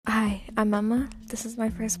I'm Emma. This is my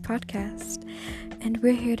first podcast, and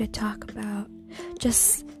we're here to talk about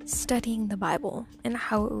just studying the Bible and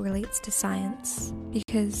how it relates to science,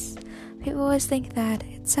 because people always think that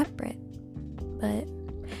it's separate, but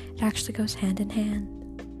it actually goes hand in hand.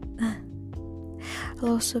 I'll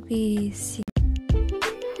also be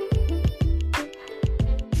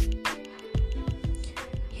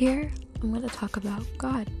here. I'm going to talk about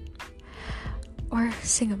God, or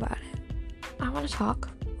sing about it. I want to talk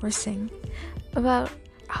or sing about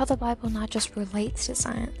how the Bible not just relates to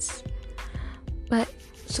science, but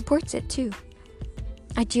supports it too.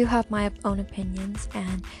 I do have my own opinions,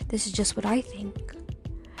 and this is just what I think.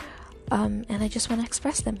 And I just want to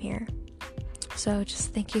express them here. So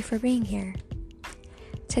just thank you for being here.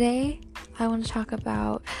 Today, I want to talk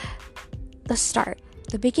about the start,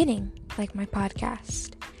 the beginning, like my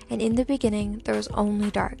podcast. And in the beginning, there was only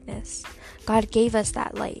darkness. God gave us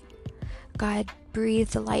that light. God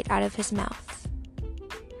breathed the light out of his mouth.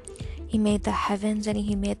 He made the heavens and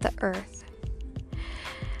he made the earth.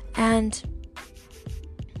 And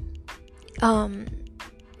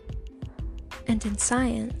in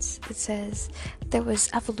science, it says there was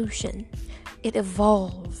evolution. It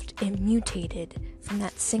evolved, it mutated from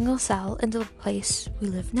that single cell into the place we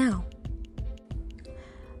live now.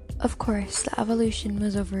 Of course, the evolution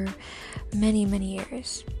was over many, many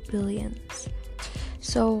years, billions.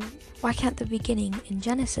 So why can't the beginning in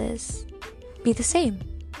Genesis be the same,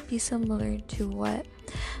 be similar to what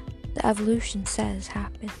the evolution says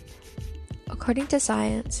happened? According to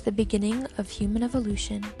science, the beginning of human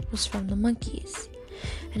evolution was from the monkeys.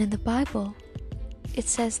 And in the Bible, it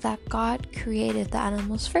says that God created the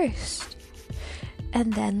animals first,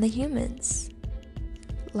 and then the humans,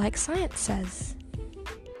 like science says.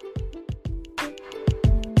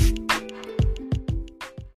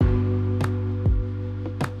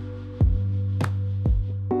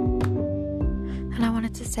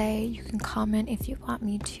 To say, you can comment if you want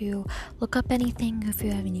me to look up anything, if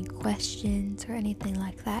you have any questions or anything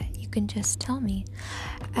like that, you can just tell me.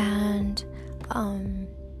 And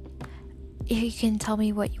you can tell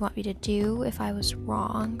me what you want me to do if I was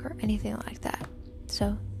wrong or anything like that.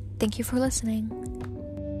 So thank you for listening.